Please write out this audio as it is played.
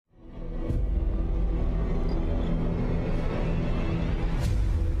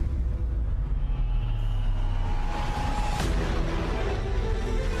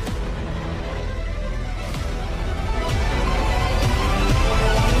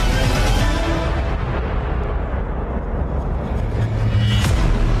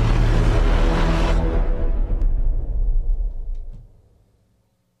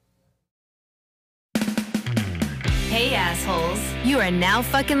are now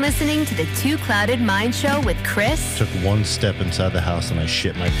fucking listening to the Two Clouded Mind Show with Chris. Took one step inside the house and I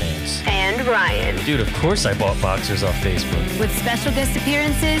shit my pants. And Ryan. Dude, of course I bought boxers off Facebook. With special guest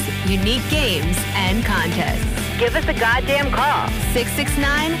appearances, unique games, and contests. Give us a goddamn call.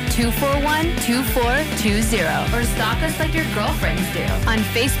 669-241-2420. Or stalk us like your girlfriends do. On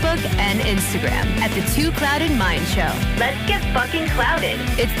Facebook and Instagram at the Two Clouded Mind Show. Let's get fucking clouded.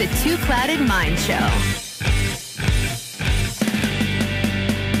 It's the Two Clouded Mind Show.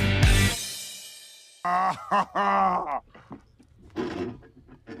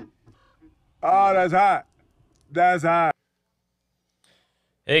 Oh, that's hot. That's hot.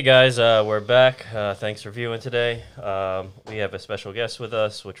 Hey guys, we're back. Thanks for viewing today. We have a special guest with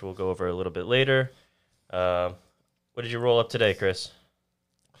us, which we'll go over a little bit later. What did you roll up today, Chris?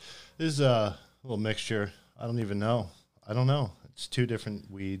 This is a little mixture. I don't even know. I don't know. It's two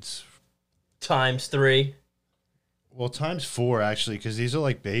different weeds. Times 3. Well, times 4, actually, because these are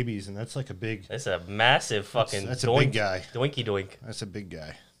like babies, and that's like a big... That's a massive fucking That's a big guy. Doinky doink. That's a big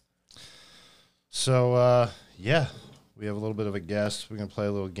guy. So, yeah, we have a little bit of a guest. We're going to play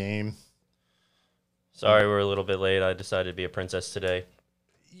a little game. Sorry we're a little bit late. I decided to be a princess today.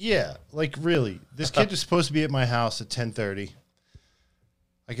 Yeah, like, really. This kid is supposed to be at my house at 10:30.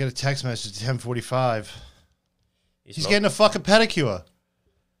 I get a text message at 10:45. He's getting a fucking pedicure.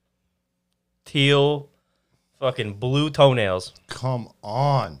 Teal fucking blue toenails. Come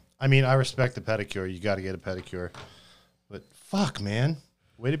on. I mean, I respect the pedicure. You got to get a pedicure. But fuck, man.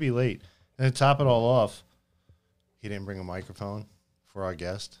 Way to be late. And to top it all off, he didn't bring a microphone for our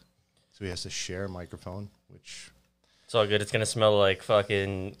guest. So he has to share a microphone, which... It's all good. It's going to smell like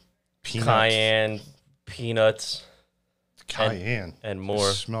fucking Peanuts. cayenne, peanuts. Cayenne. And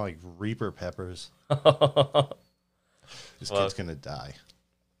more. It smell like Reaper peppers. This kid's going to die.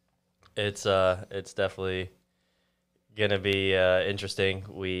 It's definitely gonna be interesting.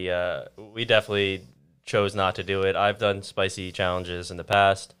 We definitely chose not to do it. I've done spicy challenges in the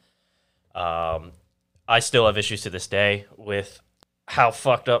past. I still have issues to this day with how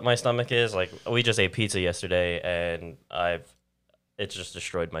fucked up my stomach is. Like, we just ate pizza yesterday, and it's just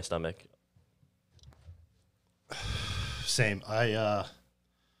destroyed my stomach. Same. I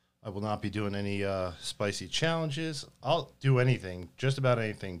will not be doing any spicy challenges. I'll do anything, just about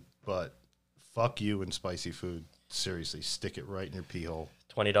anything, but fuck you and spicy food. Seriously, stick it right in your pee hole.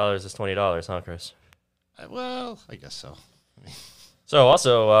 $20 is $20, huh, Chris? Well, I guess so. So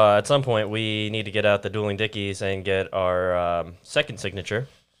also, at some point, we need to get out the Dueling Dickies and get our second signature.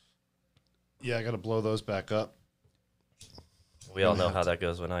 Yeah, I got to blow those back up. We all know how that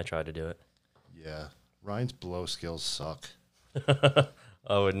goes when I try to do it. Yeah, Ryan's blow skills suck. I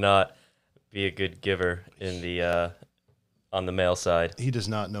would not be a good giver in the on the male side. He does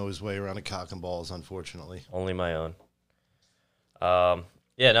not know his way around a cock and balls, unfortunately. Only my own.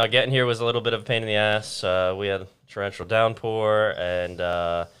 Yeah, no, getting here was a little bit of a pain in the ass. We had torrential downpour, and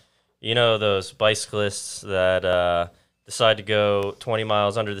you know those bicyclists that decide to go 20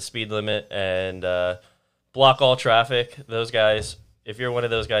 miles under the speed limit and block all traffic. Those guys, if you're one of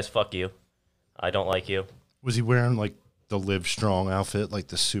those guys, fuck you. I don't like you. Was he wearing, like, the Live Strong outfit, like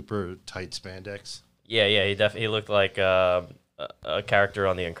the super tight spandex? Yeah, he definitely looked like a character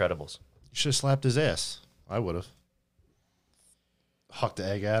on The Incredibles. You should have slapped his ass. I would have. Hucked the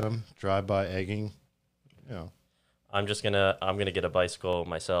egg at him, drive-by egging, you know. I'm gonna get a bicycle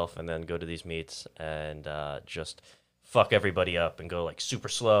myself and then go to these meets and just fuck everybody up and go like super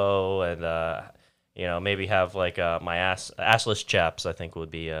slow and you know, maybe have like my assless chaps. I think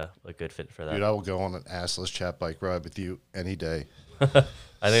would be a good fit for that. Dude, I will go on an assless chat bike ride with you any day.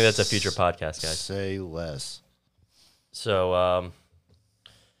 I think that's a future podcast, guys. Say less. So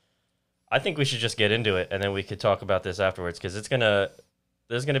I think we should just get into it, and then we could talk about this afterwards, because there's gonna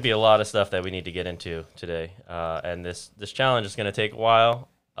be a lot of stuff that we need to get into today, and this challenge is gonna take a while.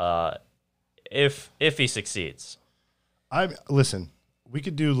 If he succeeds, Listen. We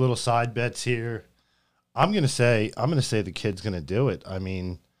could do little side bets here. I'm gonna say the kid's gonna do it. I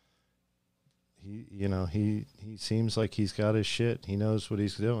mean, he seems like he's got his shit. He knows what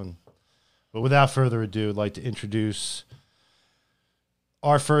he's doing. But without further ado, I'd like to introduce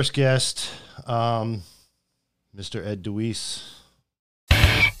our first guest, Mr. Ed DeWeese.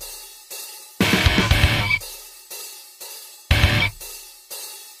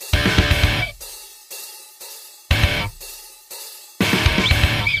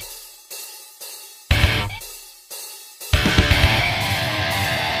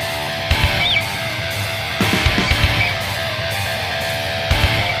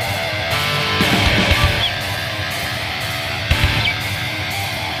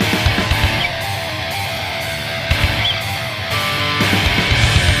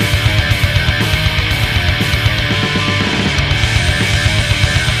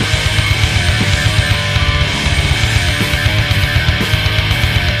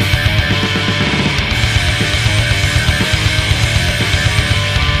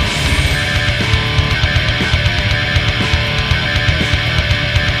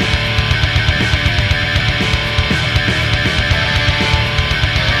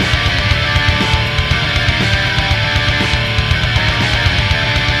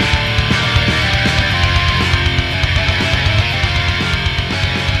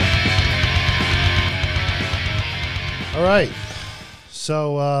 right.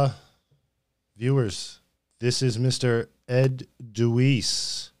 So, viewers, this is Mr. Ed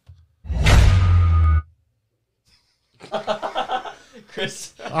Deweese.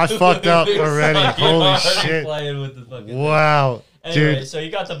 Chris, I fucked up already. Holy shit. With the fucking Wow. anyway, Dude, so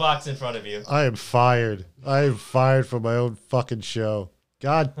you got the box in front of you. I am fired. I am fired from my own fucking show.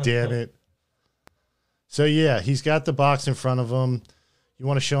 God damn it. So, yeah, he's got the box in front of him. You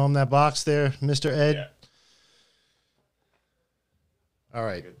want to show him that box there, Mr. Ed? Yeah. All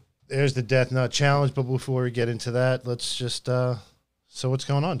right. There's the Death Nut Challenge. But before we get into that, let's just, so what's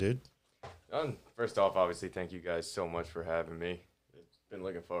going on, dude? First off, obviously, thank you guys so much for having me. Been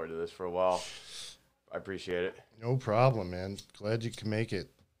looking forward to this for a while. I appreciate it. No problem, man. Glad you can make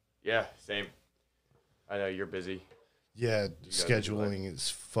it. Yeah, same. I know you're busy. Yeah, guys scheduling is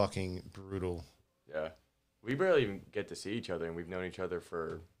fucking brutal. Yeah. We barely even get to see each other, and we've known each other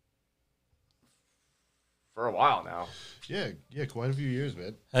for a while now. Yeah, quite a few years,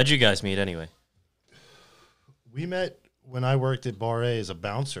 man. How'd you guys meet anyway? We met when I worked at Bar A as a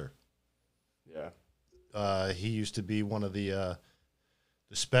bouncer. Yeah. He used to be one of the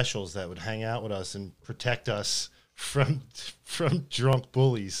specials that would hang out with us and protect us from drunk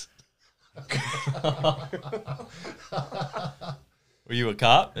bullies. Were you a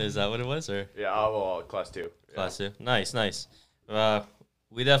cop? Is that what it was, or Yeah, well, class 2. Yeah. class 2? Nice.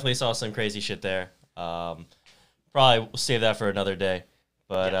 We definitely saw some crazy shit there. Probably we'll save that for another day.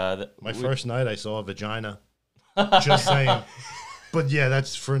 But My first night, I saw a vagina. Just saying. But yeah,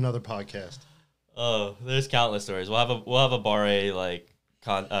 that's for another podcast. Oh, there's countless stories. We'll have a Bar A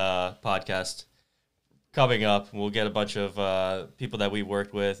podcast coming up. We'll get a bunch of people that we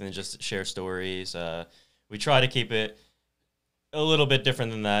worked with and just share stories. We try to keep it a little bit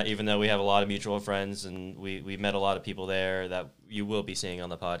different than that, even though we have a lot of mutual friends and we met a lot of people there that you will be seeing on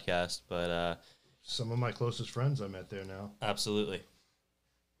the podcast. But Some of my closest friends I met there now. absolutely.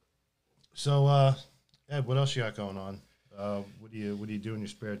 So, Ed, what else you got going on? What do you do in your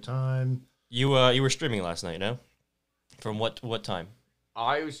spare time? You were streaming last night, no? From what time?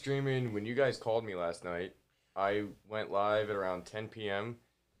 I was streaming when you guys called me last night. I went live at around 10 p.m.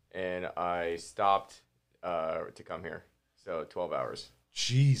 and I stopped to come here. So 12 hours.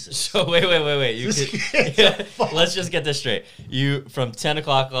 Jesus. So wait. Let's just get this straight. You from 10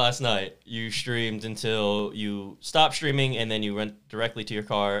 o'clock last night, you streamed until you stopped streaming, and then you went directly to your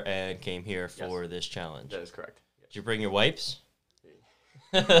car and came here for this challenge. That is correct. Did you bring your wipes?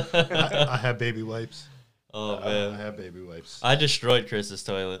 I have baby wipes. Oh I man, have baby wipes. I destroyed Chris's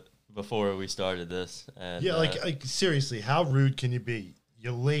toilet before we started this. And, Yeah, like seriously, how rude can you be?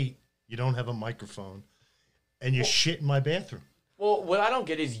 You're late. You don't have a microphone, and you shit in my bathroom. Well, what I don't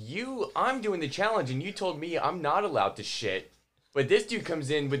get is I'm doing the challenge, and you told me I'm not allowed to shit. But this dude comes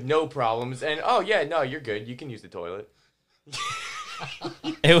in with no problems, and, oh, yeah, no, you're good. You can use the toilet.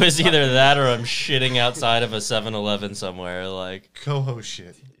 it was either that or I'm shitting outside of a 7-Eleven somewhere. Like Co-host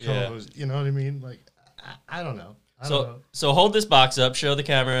shit. Yeah. Co-host. You know what I mean? Like, I don't know. I don't know. So hold this box up, show the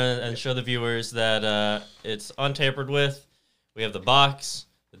camera, and show the viewers that it's untampered with. We have the box,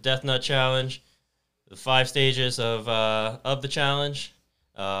 the Death Nut Challenge, the 5 stages of the challenge.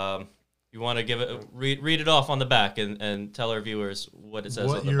 You want to give it read it off on the back and tell our viewers what it says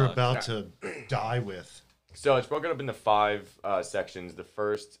What on the you're box. about to die with. So it's broken up into 5 sections. The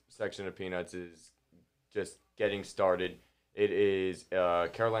first section of Peanuts is just getting started. It is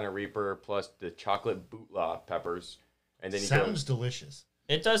Carolina Reaper plus the chocolate bootla peppers. And then you Sounds delicious.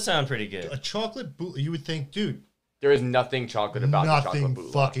 It does sound pretty good. A chocolate boot. You would think, dude, there is nothing chocolate about the chocolate nothing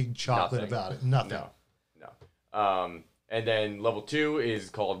bootla. fucking chocolate Nothing. about it. Nothing. No. And then level 2 is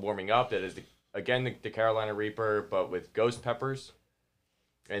called Warming Up. That is, the Carolina Reaper, but with ghost peppers.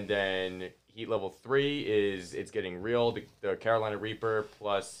 And then heat level 3 is It's Getting Real. The Carolina Reaper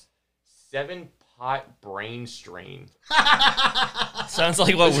plus 7-pot brain strain. Sounds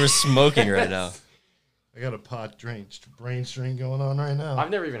like what we're smoking right now. I got a brain strain going on right now. I've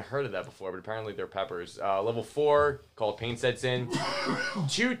never even heard of that before, but apparently they're peppers. Level 4, called Pain Sets In.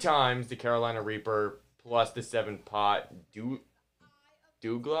 2 times the Carolina Reaper plus the 7-pot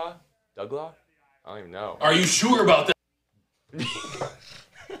Dougla? I don't even know. Are you sure about that?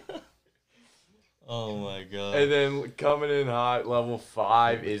 Oh my god. And then coming in hot, level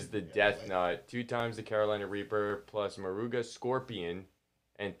 5 is the Death Nut. 2 times the Carolina Reaper plus Maruga Scorpion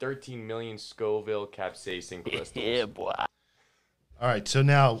and 13 million Scoville capsaicin crystals. Yeah, boy. All right, so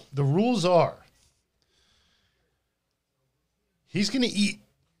now the rules are he's going to eat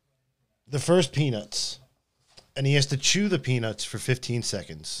the first peanuts, and he has to chew the peanuts for 15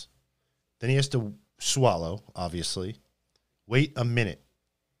 seconds. Then he has to swallow, obviously, wait a minute,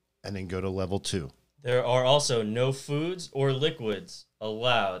 and then go to level 2. There are also no foods or liquids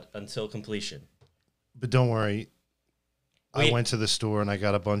allowed until completion. But don't worry. I Wait. went to the store and I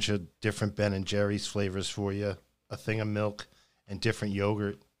got a bunch of different Ben & Jerry's flavors for you. A thing of milk and different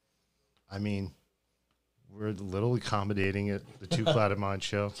yogurt. I mean, we're a little accommodating at the Two Clouded Mind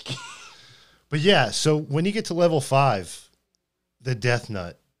show. But yeah, so when you get to level 5, the death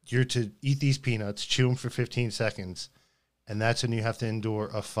nut, you're to eat these peanuts, chew them for 15 seconds, and that's when you have to endure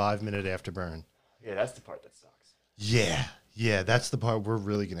a 5-minute afterburn. Yeah, that's the part that sucks. Yeah, that's the part we're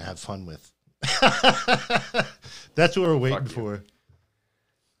really going to have fun with. That's what we're waiting for.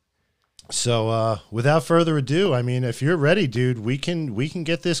 So, without further ado, I mean, if you're ready, dude, we can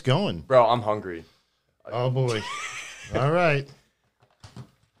get this going. Bro, I'm hungry. Oh boy! All right.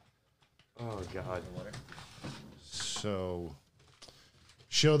 Oh God. So,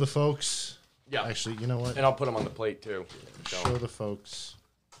 show the folks. Yeah. Actually, you know what? And I'll put them on the plate too. Show the folks.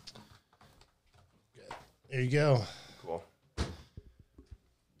 There you go. Cool. All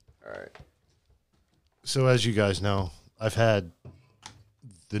right. So, as you guys know, I've had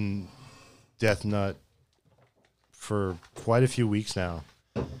the death nut for quite a few weeks now,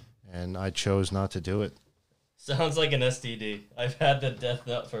 and I chose not to do it. Sounds like an STD. I've had the death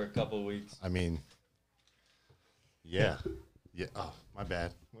nut for a couple of weeks. I mean, yeah. Oh, my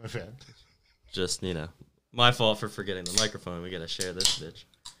bad. Just, my fault for forgetting the microphone. We got to share this bitch.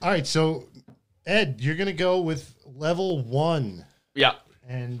 All right, so Ed, you're gonna go with level 1, Yeah.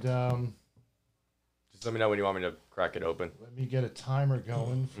 and Just let me know when you want me to crack it open. let me get a timer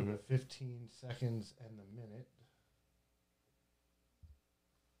going for the 15 seconds and the minute.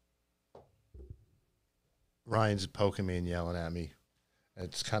 Ryan's poking me and yelling at me.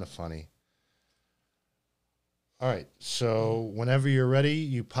 It's kind of funny. All right, so whenever you're ready,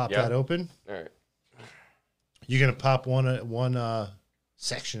 you pop Yeah. that open. All right. You're gonna pop one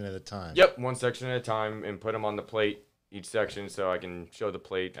section at a time. Yep, one section at a time, and put them on the plate each section, so I can show the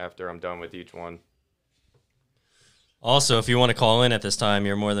plate after I'm done with each one. Also, if you want to call in at this time,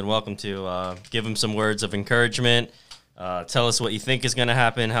 you're more than welcome to give him some words of encouragement. Tell us what you think is going to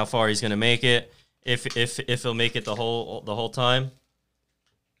happen, how far he's going to make it, if he'll make it the whole time.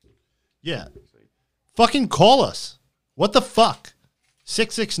 Yeah. Fucking call us. What the fuck?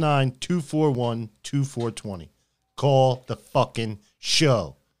 669-241-2420. Call the fucking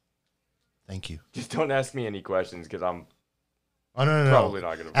show. Thank you. Just don't ask me any questions, because I'm Oh, no. probably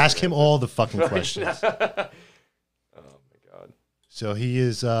not going to Ask him all the fucking questions. Oh, my God. So he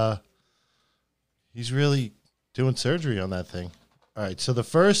is, he's really doing surgery on that thing. All right, so the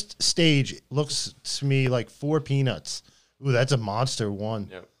first stage looks to me like 4 peanuts. Ooh, that's a monster one.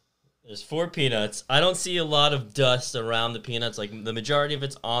 Yep. There's 4 peanuts. I don't see a lot of dust around the peanuts. Like, the majority of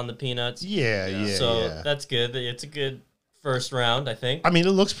it's on the peanuts. Yeah. So that's good. It's a good first round, I think. I mean,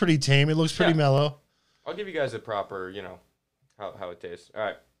 it looks pretty tame. It looks pretty mellow. I'll give you guys a proper, how it tastes. All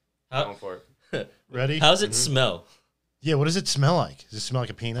right. How- Going for it. Ready? How's it smell? Yeah, what does it smell like? Does it smell like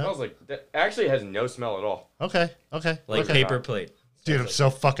a peanut? Smells like that. Actually has no smell at all. Okay. Like okay. paper plate. Dude, I'm so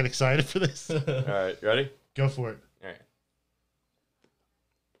fucking excited for this. All right. Ready? Go for it. All right.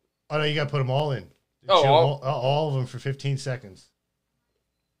 Oh, no, you got to put them all in. Oh, Chew all- of them for 15 seconds.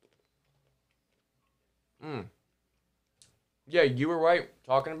 Yeah, you were right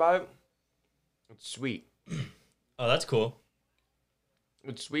talking about it. It's sweet. Oh, that's cool.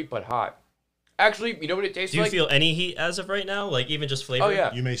 It's sweet but hot. Actually, you know what it tastes Do you like? feel any heat as of right now? Like, even just flavor? Oh,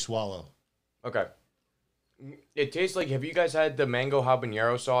 yeah. You may swallow. Okay. It tastes like, have you guys had the mango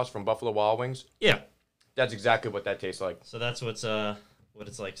habanero sauce from Buffalo Wild Wings? Yeah. That's exactly what that tastes like. So that's what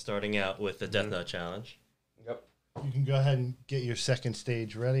it's like starting out with the Death Nut Challenge. Yep. You can go ahead and get your second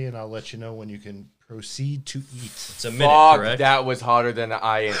stage ready, and I'll let you know when you can proceed to eat. It's a minute, Fuck, correct? that was hotter than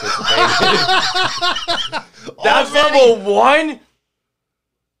I anticipated. That's level 1?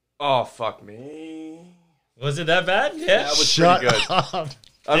 Oh, fuck me. Was it that bad? Yeah. That was pretty good. up.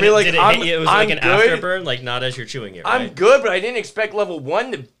 I Did mean, it- like, did it I'm, hit you? It was I'm like an good. afterburn, like not as you're chewing it, I'm right? good, but I didn't expect level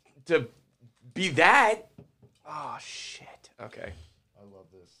 1 to be that. Oh, shit. Okay. I love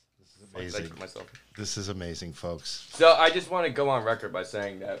this. This is Thank amazing. you myself. This is amazing, folks. So I just want to go on record by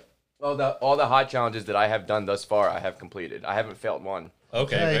saying that all the hot challenges that I have done thus far, I have completed. I haven't failed one.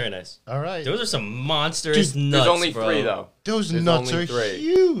 Okay, Okay. very nice. All right. Those are some monstrous Dude, nuts, There's only bro. 3 though. Those There's nuts only are 3.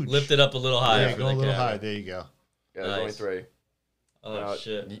 huge. Lift it up a little higher. Yeah, for go a the little camera. high. There you go. Yeah, there's only Nice. 3. Oh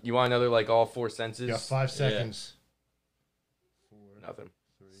shit! You want another like all 4 senses? You got 5 seconds. Nothing.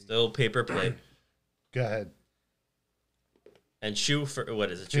 Still paper plate. Go ahead. And chew for what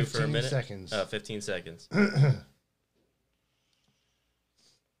is it? Chew for a 15 minute. seconds. 15 seconds.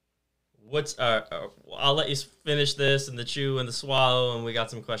 What's I'll let you finish this and the chew and the swallow, and we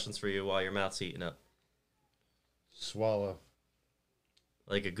got some questions for you while your mouth's heating up. Swallow.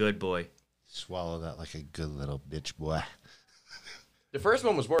 Like a good boy. Swallow that like a good little bitch boy. The first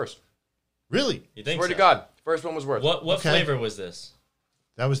one was worse. Really? You think Swear so? to God, first one was worse. What Okay. flavor was this?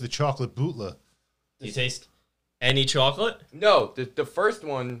 That was the chocolate bootla. Do you taste any chocolate? No, the first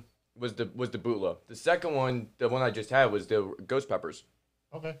one was the bootla. The second one, the one I just had, was the ghost peppers.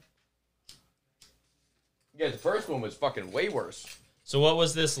 Okay. Yeah, the first one was fucking way worse. So what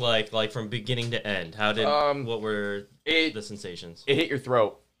was this like from beginning to end? How did what were the sensations? It hit your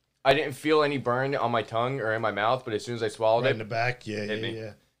throat. I didn't feel any burn on my tongue or in my mouth, but as soon as I swallowed Right it, in the back. Yeah, Hit me.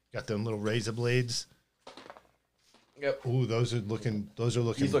 yeah. Got them little razor blades. yep. Ooh, those are looking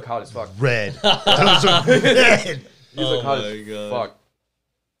These look hot as fuck. red. Those are red. These look hot my as God. fuck.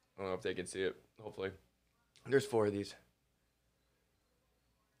 I don't know if they can see it. Hopefully, there's 4 of these.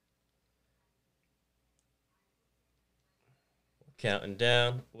 Counting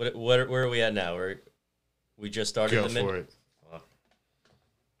down. Where are we at now? We just started Go the minute. for it.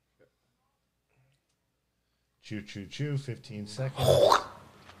 Choo, choo, choo. 15 seconds.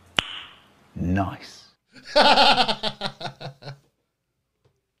 Nice.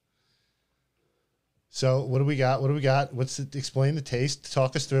 So what do we got? What do we got? Explain the taste.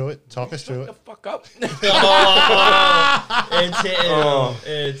 Talk us through it. Talk us through Shut it. the fuck up. It's hitting him.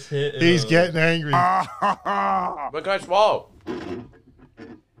 It's hitting He's him. getting angry. What can I swallow? Can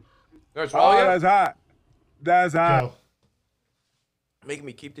I swallow Oh, yet? that's hot. That's hot. Go. Making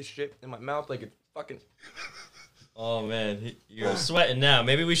me keep this shit in my mouth like it's fucking. Oh man, you're sweating now.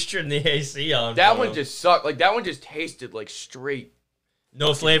 Maybe we should turn the AC on. That for one him. just sucked. Like that one just tasted like straight.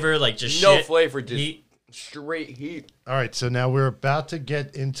 no flavor, like just No shit. flavor, just Heat. straight heat. All right, so now we're about to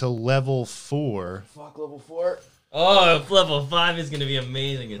get into level 4. Fuck level 4. Oh, level 5 is gonna be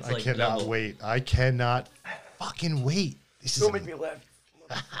amazing. It's I like cannot double. wait. I cannot fucking wait. This is Don't make me laugh.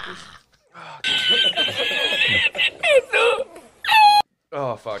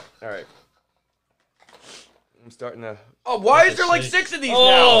 Oh fuck! All right, I'm starting to. Oh, why is there like 6 of these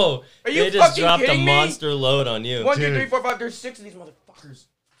Oh, now? Are you they just fucking dropped a kidding me? monster load on you. 1, 2, Dude. 3, 4, 5. There's 6 of these motherfuckers.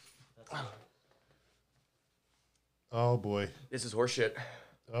 Oh boy. This is horseshit.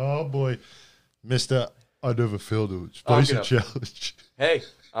 Oh boy. Mr. I never failed a I'm spicy gonna- challenge. Hey,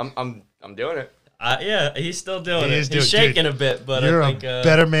 I'm doing it. Yeah, he's still doing He it. is He's doing- shaking dude, a bit, but You're I think a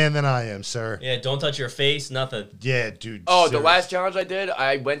better man than I am, sir. yeah, don't touch your face, nothing. Yeah, dude. Oh, the serious. last challenge I did,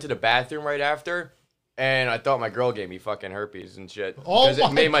 I went to the bathroom right after, and I thought my girl gave me fucking herpes and shit. Oh Because it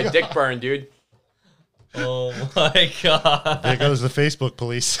my made my God. dick burn, dude. Oh my god. There goes the Facebook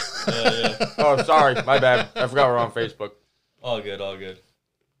police. Oh, sorry, my bad. I forgot we're on Facebook. All good, all good.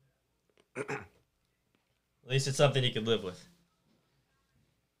 At least it's something you can live with.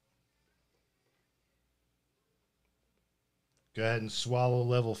 Go ahead and swallow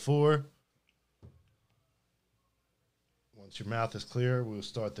level 4. Once your mouth is clear, we'll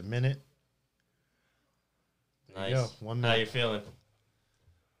start the minute. There you Nice. go, 1 How minute. you feeling?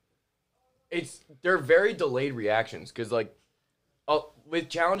 They're very delayed reactions because like with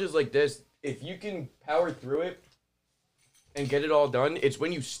challenges like this, if you can power through it and get it all done, it's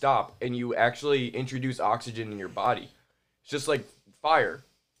when you stop and you actually introduce oxygen in your body. It's just like fire.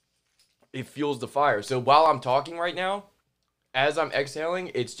 It fuels the fire. So while I'm talking right now, as I'm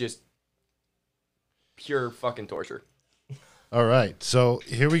exhaling, it's just pure fucking torture. All right, so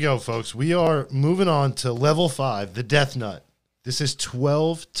here we go, folks. We are moving on to level 5, the Death Nut. This is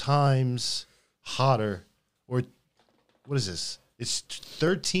 12 times hotter, or what is this? It's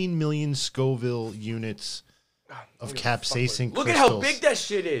 13 million Scoville units of capsaicin Look crystals. at how big that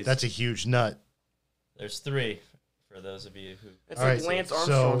shit is. That's a huge nut. There's 3 for those of you who. That's all like right, Lance so-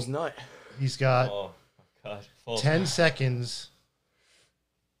 Armstrong's nut. He's got Oh my god. Full. 10 seconds.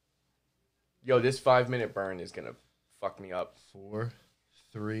 Yo, this 5-minute burn is gonna fuck me up. 4,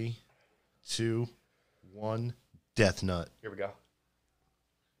 3, 2, 1. Death Nut. Here we go.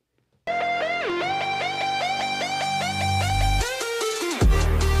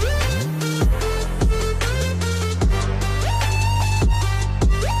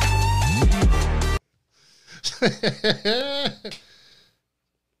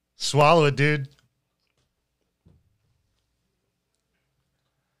 Swallow it, dude.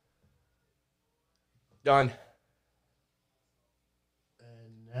 Done.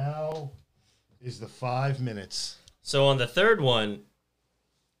 And now is the 5 minutes. So on the third one,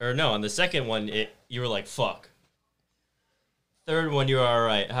 or no, on the second one, you were like, fuck. Third one, you were all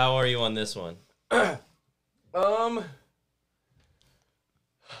right. How are you on this one?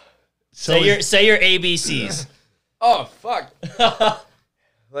 So Say your ABCs. Oh fuck.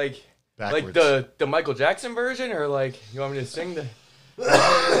 Like backwards. like the Michael Jackson version, or like you want me to sing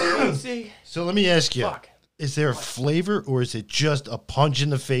the? See, So let me ask you. fuck. Is there a flavor or is it just a punch in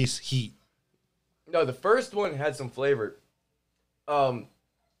the face heat? No, the first one had some flavor. All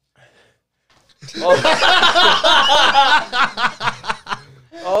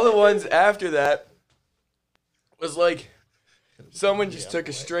the ones after that was like someone just took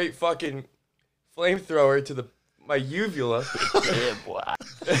a straight fucking flamethrower to my uvula. Yeah, boy.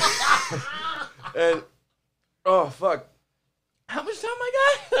 And oh fuck. How much time I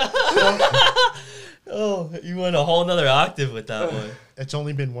got? Oh, you went a whole nother octave with that one. It's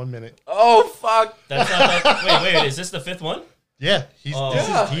only been 1 minute. Oh fuck. That's not that. Wait, is this the fifth one? Yeah, he's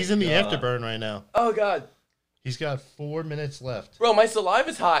in the God. afterburn right now. Oh god. He's got 4 minutes left. Bro, my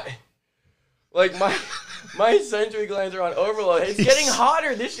saliva's hot. Like my sensory glands are on overload. It's getting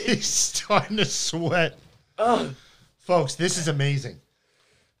hotter. This shit. He's starting to sweat. Ugh. Folks, this is amazing.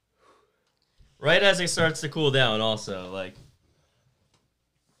 Right as it starts to cool down, also like.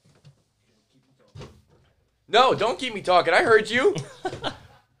 No, don't keep me talking. I heard you.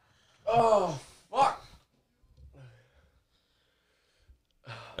 Oh fuck.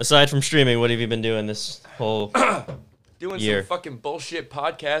 Aside from streaming, what have you been doing this whole Doing year? some fucking bullshit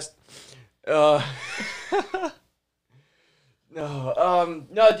podcast. No,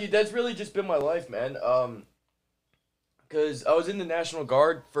 dude, that's really just been my life, man. Cause I was in the National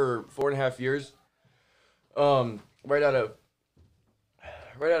Guard for 4.5 years. Right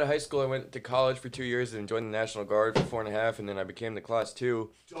out of high school, I went to college for 2 years and joined the National Guard for 4.5, and then I became the Class 2.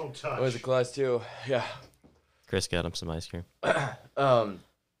 Don't touch. I was a Class 2, yeah. Chris got him some ice cream.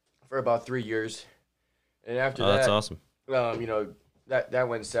 For about 3 years, and after Oh, that, that's awesome. you know, that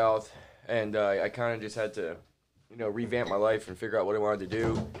went south, and I kind of just had to, you know, revamp my life and figure out what I wanted to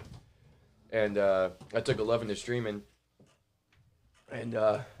do. And I took a love into streaming, and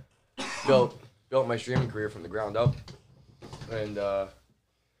built my streaming career from the ground up, and I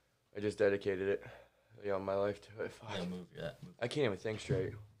just dedicated it, you know, my life to it. Fuck. Yeah, move that. I can't even think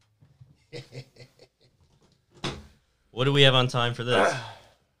straight. What do we have on time for this?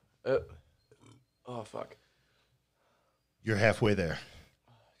 Oh fuck. You're halfway there.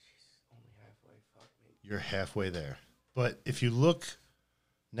 Only halfway. Fuck me. You're halfway there. But if you look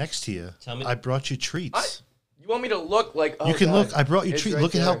next to you, Tell me- I brought you treats. You want me to look like? Oh, You can God. look. I brought you It's treats. right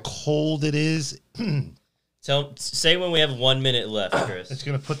Look at how there. cold it is. Say when we have 1 minute left, Chris. It's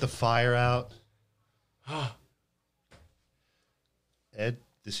gonna put the fire out. Ed,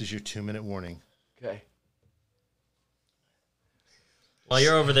 this is your 2-minute warning. Okay. While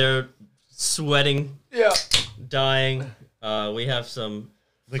you're over there sweating, Yeah. dying, we have some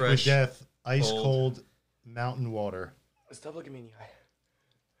Liquid fresh. Death, ice cold. cold mountain water. Stop looking me in the eye.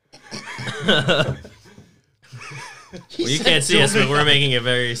 Well, you can't see us, but we're making it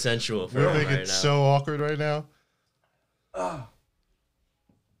very sensual for We're him making right it now. so awkward right now.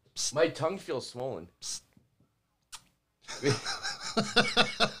 My tongue feels swollen.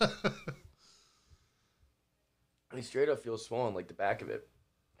 I straight up feels swollen, like the back of it.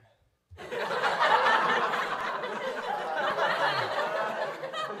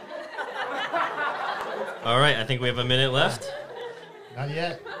 All right, I think we have a minute left. Not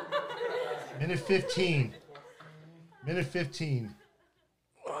yet. Minute 15. Minute 15.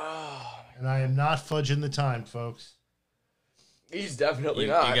 And I am not fudging the time, folks. He's definitely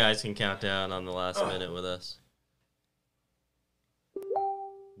You not. guys can count down on the last minute with us.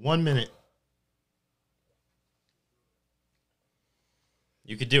 1 minute.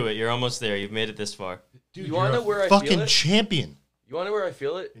 You could do it. You're almost there. You've made it this far. Dude, You wanna you're know a where I feel fucking it? champion. You want to know where I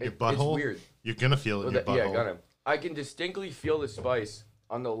feel it? In your It's butthole? weird. You're going to feel it in your Yeah, butthole. got him. I can distinctly feel the spice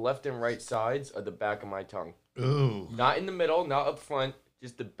on the left and right sides of the back of my tongue. Ooh. Not in the middle, not up front,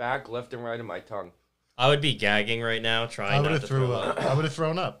 just the back, left, and right of my tongue. I would be gagging right now, I trying would not have to threw throw up. up. I would have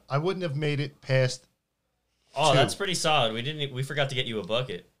thrown up. I wouldn't have made it past Oh, Two. that's pretty solid. We forgot to get you a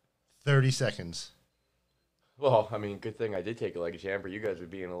bucket. 30 seconds. Well, I mean, good thing I did take it like a champ, or you guys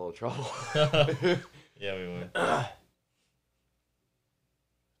would be in a little trouble. Yeah, we would.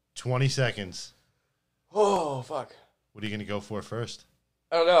 20 seconds. Oh, fuck. What are you going to go for first?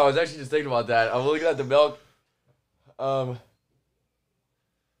 I don't know. I was actually just thinking about that. I'm looking at the milk. Probably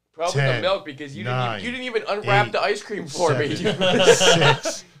 10, the milk because you 9, didn't even unwrap 8, the ice cream for me.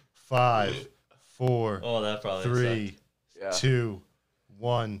 6, 5, 4, Oh, that probably 3, Yeah. 2,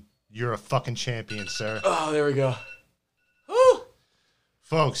 1. You're a fucking champion, sir. Oh, there we go. Woo!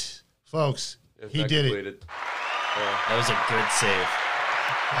 Folks, If he not did it. completed. That was a good save.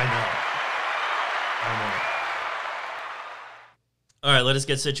 I know. All right, let us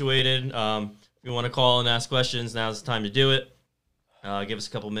get situated. If you want to call and ask questions, now's the time to do it. Give us a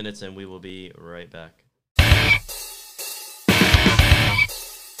couple minutes and we will be right back.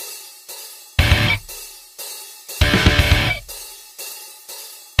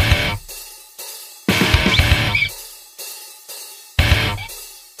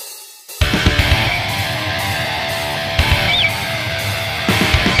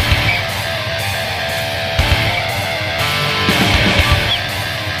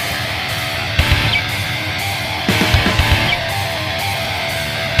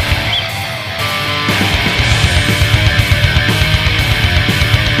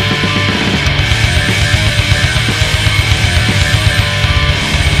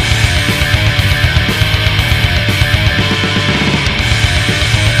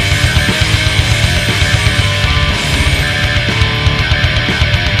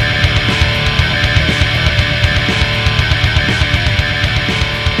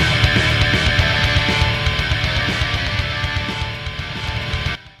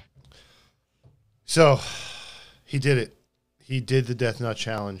 So he did it. He did the Death Nut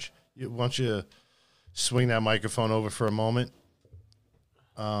Challenge. Why don't you swing that microphone over for a moment?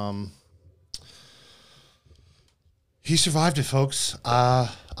 He survived it, folks. I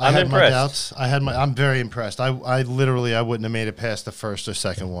had impressed. my doubts. I'm very impressed. I literally wouldn't have made it past the first or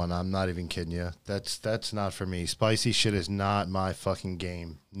second one. I'm not even kidding you. That's not for me. Spicy shit is not my fucking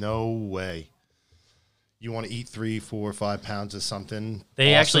game. No way. You want to eat 3, 4, 5 pounds of something?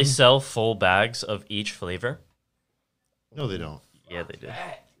 They actually awesome? sell full bags of each flavor. No, they don't. Yeah, they do.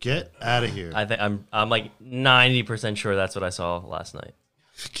 Get out of here. I think I'm like 90% sure that's what I saw last night.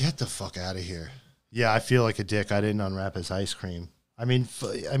 Get the fuck out of here. Yeah, I feel like a dick. I didn't unwrap his ice cream. I mean,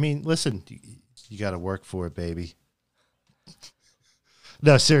 listen, you got to work for it, baby.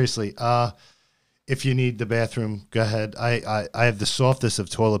 No, seriously. If you need the bathroom, go ahead. I have the softest of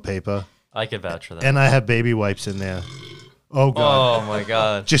toilet paper, I could vouch for that. and I have baby wipes in there. Oh god! Oh my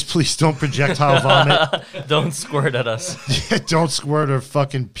god! Just please don't projectile vomit. Don't squirt at us. Don't squirt or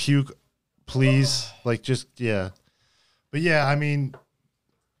fucking puke, please. Like, just yeah. But yeah, I mean,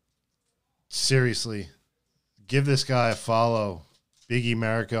 seriously, give this guy a follow. Biggie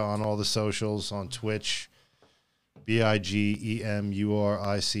America on all the socials, on Twitch,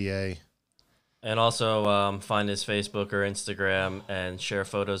 BIGEMURICA. And also find his Facebook or Instagram and share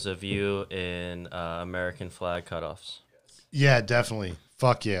photos of you in American flag cutoffs. Yeah, definitely.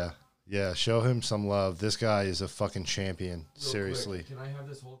 Fuck yeah. Yeah, show him some love. This guy is a fucking champion. Seriously. Can I have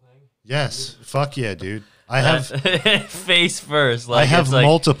this whole thing? Yes. Fuck yeah, dude. I have face first. I Like have it's like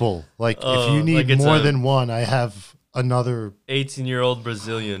multiple. Like if Oh, you need like it's more a- than one, I have another. 18-year-old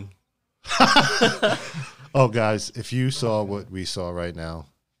Brazilian. Oh, guys, if you saw what we saw right now,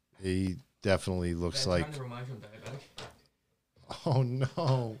 he definitely looks like. Oh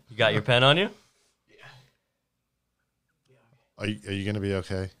no! You got your pen on you? Are you gonna be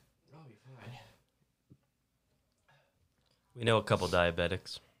okay? We know a couple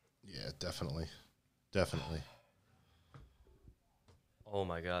diabetics. Yeah, definitely. Oh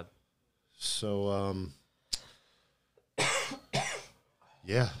my god. So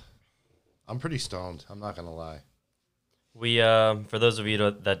yeah, I'm pretty stoned. I'm not gonna lie. We for those of you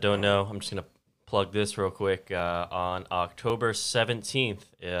that don't know, I'm just gonna plug this real quick. On October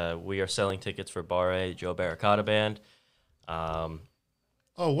 17th, we are selling tickets for Bar A, Joe Barricata Band. Oh,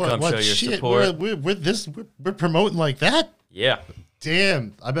 what? Come What show your shit? support. We're promoting like that? Yeah.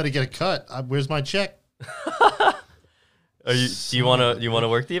 Damn! I better get a cut. Where's my check? Do you wanna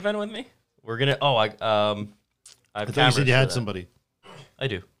work the event with me? We're gonna. Oh, I have I thought you cameras said you for had that. somebody. I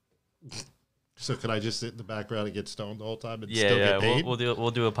do. So could I just sit in the background and get stoned the whole time and Yeah, still yeah. get paid?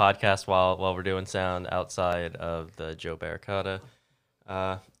 We'll do a podcast while we're doing sound outside of the Joe Barricata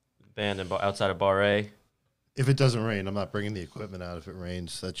band and outside of Bar A. If it doesn't rain, I'm not bringing the equipment out if it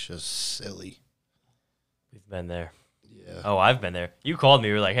rains. That's just silly. We've been there. Yeah. Oh, I've been there. You called me.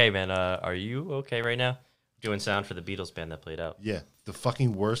 You were like, "Hey, man, are you okay right now?" Doing sound for the Beatles band that played out. Yeah, the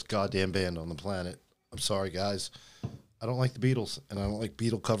fucking worst goddamn band on the planet. I'm sorry, guys. I don't like the Beatles, and I don't like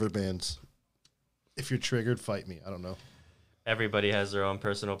Beatle cover bands. If you're triggered, fight me. I don't know. Everybody has their own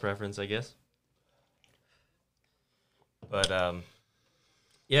personal preference, I guess. But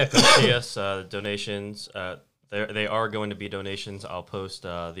yeah, come see us. Donations. They are going to be donations. I'll post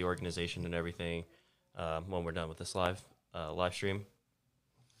the organization and everything when we're done with this live stream.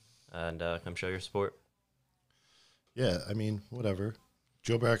 And come show your support. Yeah, I mean, whatever.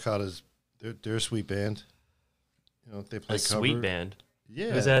 Joe Barricata's, they're a sweet band. You know, they play A cover. sweet band.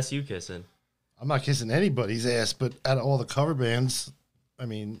 Yeah. Whose ass you kissing? I'm not kissing anybody's ass, but out of all the cover bands, I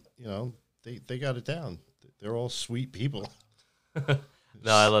mean, you know, they got it down. They're all sweet people. No,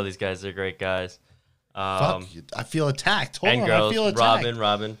 I love these guys. They're great guys. Fuck you. I feel attacked. Hold And on, girls, I feel attacked.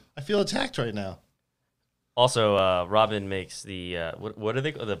 Robin. I feel attacked right now. Also, Robin makes the what are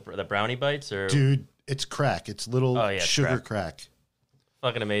they called? The brownie bites or Dude, it's crack. It's little Oh, yeah, it's sugar crack.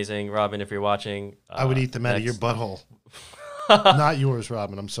 fucking amazing. Robin, if you're watching, I would eat them out of your next- butthole. Not yours,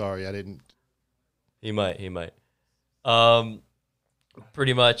 Robin. I'm sorry. I didn't. He might.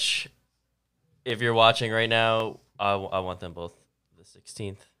 Pretty much, if you're watching right now, I want them both the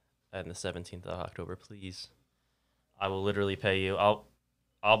 16th and the 17th of October, please. I will literally pay you.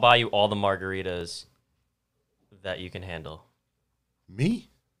 I'll buy you all the margaritas that you can handle Me?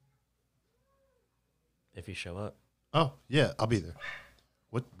 if you show up. Oh, yeah. I'll be there.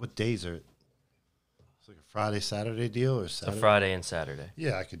 What days are it? It's like a Friday, Saturday deal or It's a Saturday? Friday and Saturday.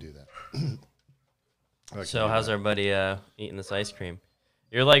 Yeah, I could do that. I could So do how's that. everybody eating this ice cream?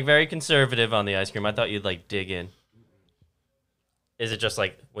 You're like very conservative on the ice cream. I thought you'd like dig in. Is it just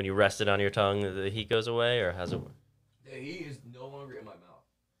like when you rest it on your tongue, the heat goes away, or how's it? The heat is no longer in my mouth.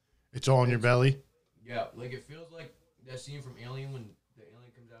 It's all in your belly? Yeah, like it feels like that scene from Alien when the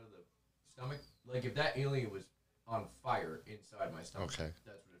alien comes out of the stomach. Like if that alien was on fire inside my stomach. Okay.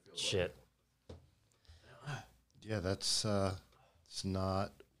 That's what it feels Shit. Yeah, that's it's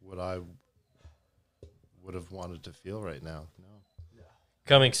not what I would have wanted to feel right now. No.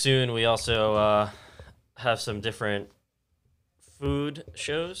 Coming soon, we also have some different food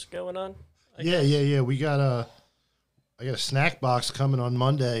shows going on. Yeah. We got I got a snack box coming on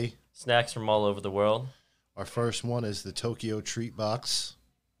Monday. Snacks from all over the world. Our first one is the Tokyo Treat Box.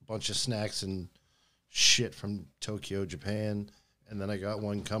 A bunch of snacks and shit from Tokyo, Japan. And then I got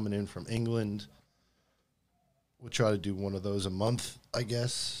one coming in from England. We'll try to do one of those a month, I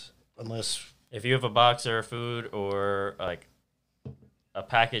guess. Unless... If you have a box or food or like a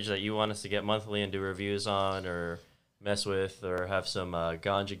package that you want us to get monthly and do reviews on or mess with or have some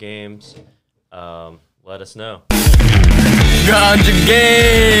ganja games, let us know. Ganja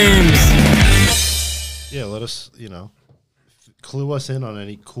Games! Yeah, let us, clue us in on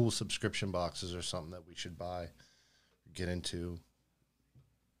any cool subscription boxes or something that we should buy, get into.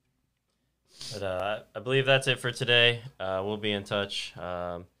 But I believe that's it for today. We'll be in touch.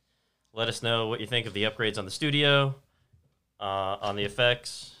 Let us know what you think of the upgrades on the studio, on the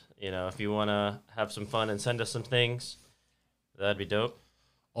effects. If you want to have some fun and send us some things, that'd be dope.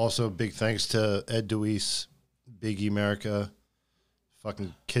 Also, big thanks to Ed Deweese, Big America,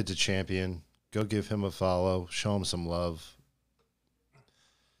 fucking kid's a champion. Go give him a follow. Show him some love.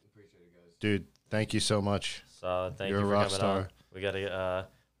 Appreciate it, guys. Dude, thank you so much. So thank You're you a for rock coming star. on. We gotta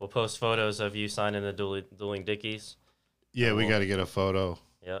we'll post photos of you signing the dueling Dickies. Yeah, we got to get a photo.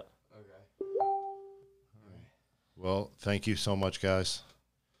 Yep. Okay. Well, thank you so much, guys.